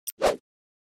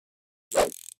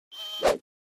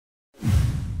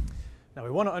Now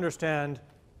we want to understand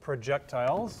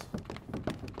projectiles,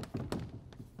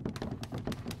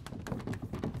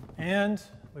 and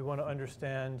we want to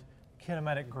understand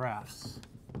kinematic graphs.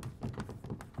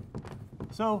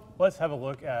 So let's have a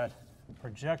look at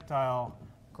projectile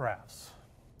graphs.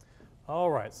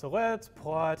 All right, so let's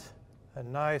plot a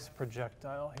nice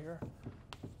projectile here.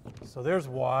 So there's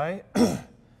y,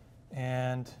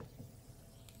 and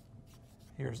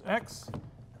here's x.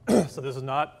 So this is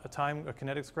not a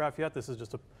kinetics graph yet. This is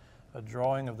just a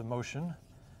drawing of the motion.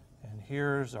 And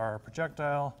here's our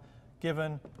projectile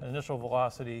given an initial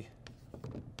velocity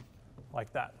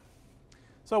like that.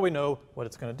 So we know what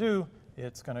it's going to do.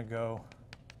 It's going to go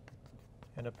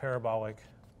in a parabolic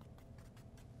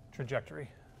trajectory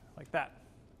like that.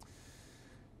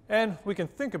 And we can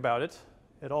think about it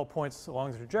at all points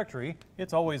along the trajectory.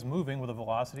 It's always moving with a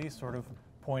velocity sort of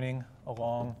pointing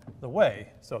along the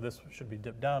way. So this should be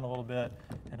dipped down a little bit,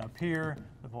 and up here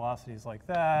the velocity is like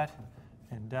that,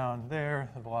 and down there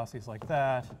the velocity is like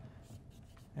that,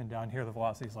 and down here the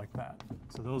velocity is like that.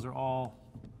 So those are all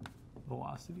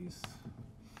velocities.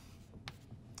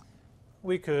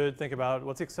 We could think about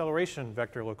what's the acceleration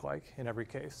vector look like in every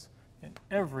case. In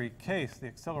every case, the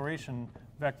acceleration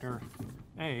vector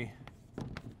A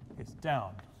is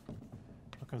down,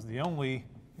 because the only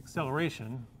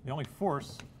acceleration, the only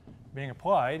force being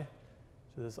applied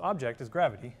to this object is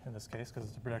gravity, in this case, because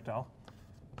it's a projectile.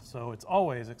 So it's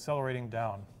always accelerating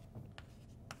down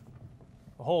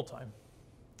the whole time,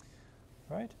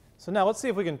 right? So now let's see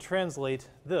if we can translate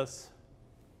this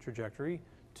trajectory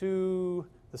to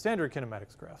the standard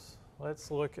kinematics graphs. Let's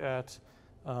look at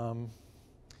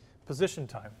position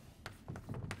time.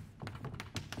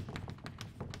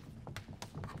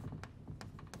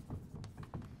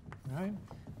 All right.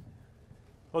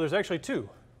 Well, there's actually two.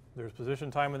 There's position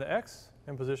time in the x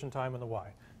and position time in the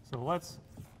y. So let's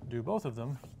do both of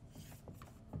them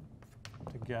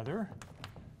together.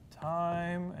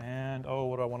 Time and, oh,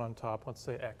 what do I want on top? Let's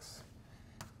say x.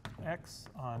 X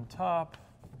on top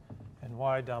and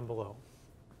y down below.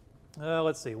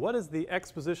 Let's see. What is the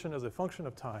x position as a function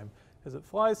of time? As it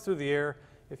flies through the air,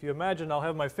 if you imagine, I'll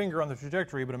have my finger on the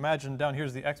trajectory, but imagine down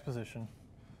here's the x position.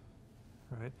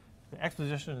 Right? The x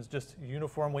position is just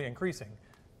uniformly increasing.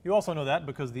 You also know that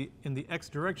because in the x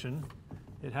direction,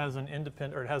 it has an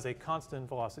independent, or it has a constant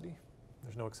velocity.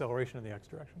 There's no acceleration in the x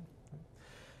direction.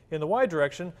 In the y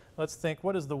direction, let's think,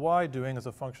 what is the y doing as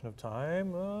a function of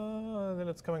time? And then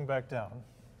it's coming back down,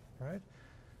 right?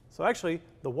 So actually,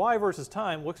 the y versus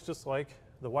time looks just like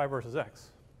the y versus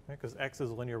x, because x is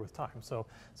linear with time. So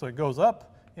it goes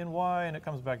up in y and it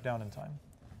comes back down in time.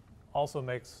 Also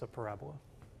makes a parabola.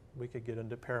 We could get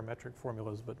into parametric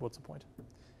formulas, but what's the point?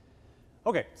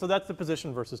 Okay, so that's the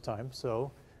position versus time.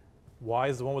 So y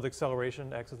is the one with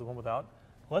acceleration, x is the one without.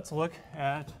 Let's look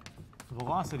at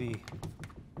velocity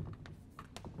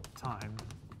time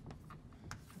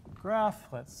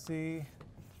graph. Let's see.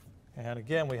 And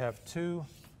again, we have two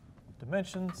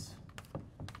dimensions.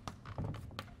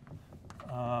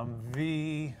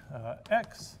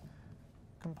 Vx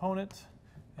component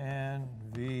and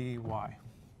Vy.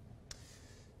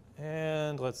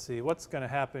 And let's see, what's going to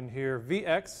happen here?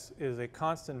 Vx is a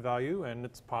constant value, and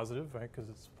it's positive, right, because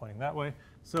it's pointing that way.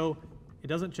 So it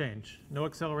doesn't change. No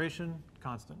acceleration,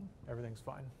 constant. Everything's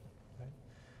fine. Right?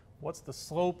 What's the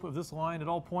slope of this line at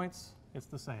all points? It's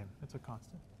the same. It's a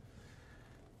constant.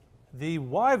 The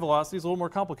y velocity is a little more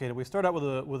complicated. We start out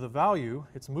with a value.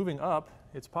 It's moving up.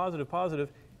 It's positive,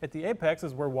 positive. At the apex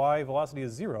is where y velocity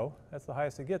is 0. That's the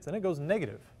highest it gets, and it goes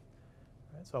negative.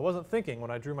 Right? So I wasn't thinking when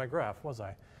I drew my graph, was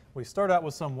I? We start out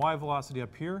with some y velocity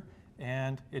up here,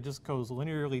 and it just goes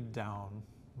linearly down,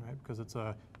 right? Because it's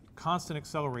a constant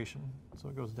acceleration. So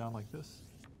it goes down like this.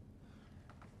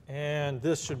 And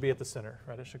this should be at the center,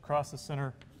 right? It should cross the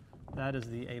center. That is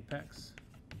the apex.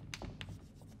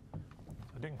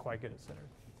 I didn't quite get it centered.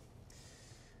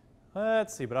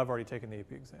 Let's see, but I've already taken the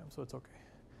AP exam, so it's okay.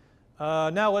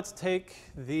 Now let's take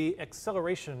the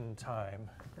acceleration time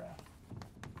graph.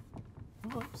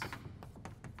 Whoops.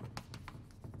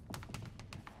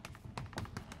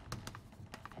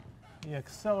 The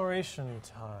acceleration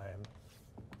time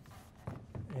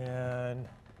in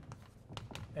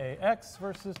ax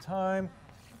versus time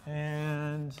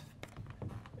and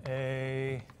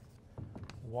a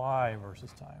y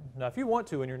versus time. Now, if you want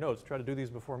to in your notes, try to do these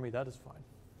before me. That is fine.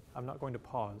 I'm not going to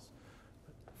pause.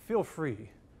 But feel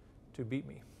free to beat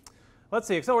me. Let's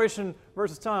see, acceleration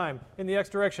versus time in the x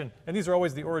direction. And these are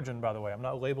always the origin, by the way. I'm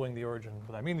not labeling the origin,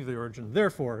 but I mean the origin.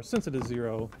 Therefore, since it is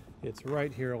 0, it's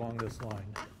right here along this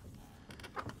line.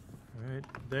 Right?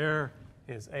 There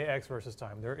is ax versus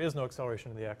time. There is no acceleration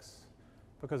in the x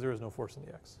because there is no force in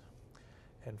the x.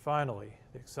 And finally,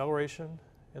 the acceleration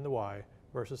in the y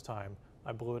versus time.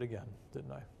 I blew it again,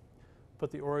 didn't I?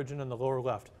 Put the origin in the lower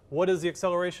left. What is the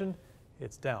acceleration?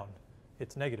 It's down.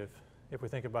 It's negative if we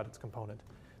think about its component.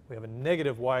 We have a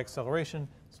negative y acceleration,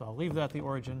 so I'll leave that the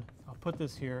origin. I'll put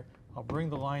this here. I'll bring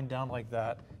the line down like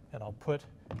that, and I'll put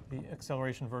the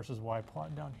acceleration versus y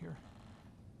plot down here.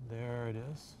 There it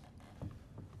is.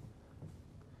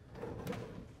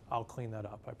 I'll clean that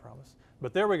up, I promise.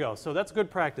 But there we go. So that's good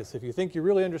practice. If you think you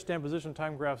really understand position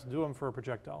time graphs, do them for a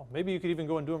projectile. Maybe you could even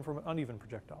go and do them for an uneven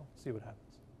projectile. See what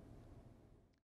happens.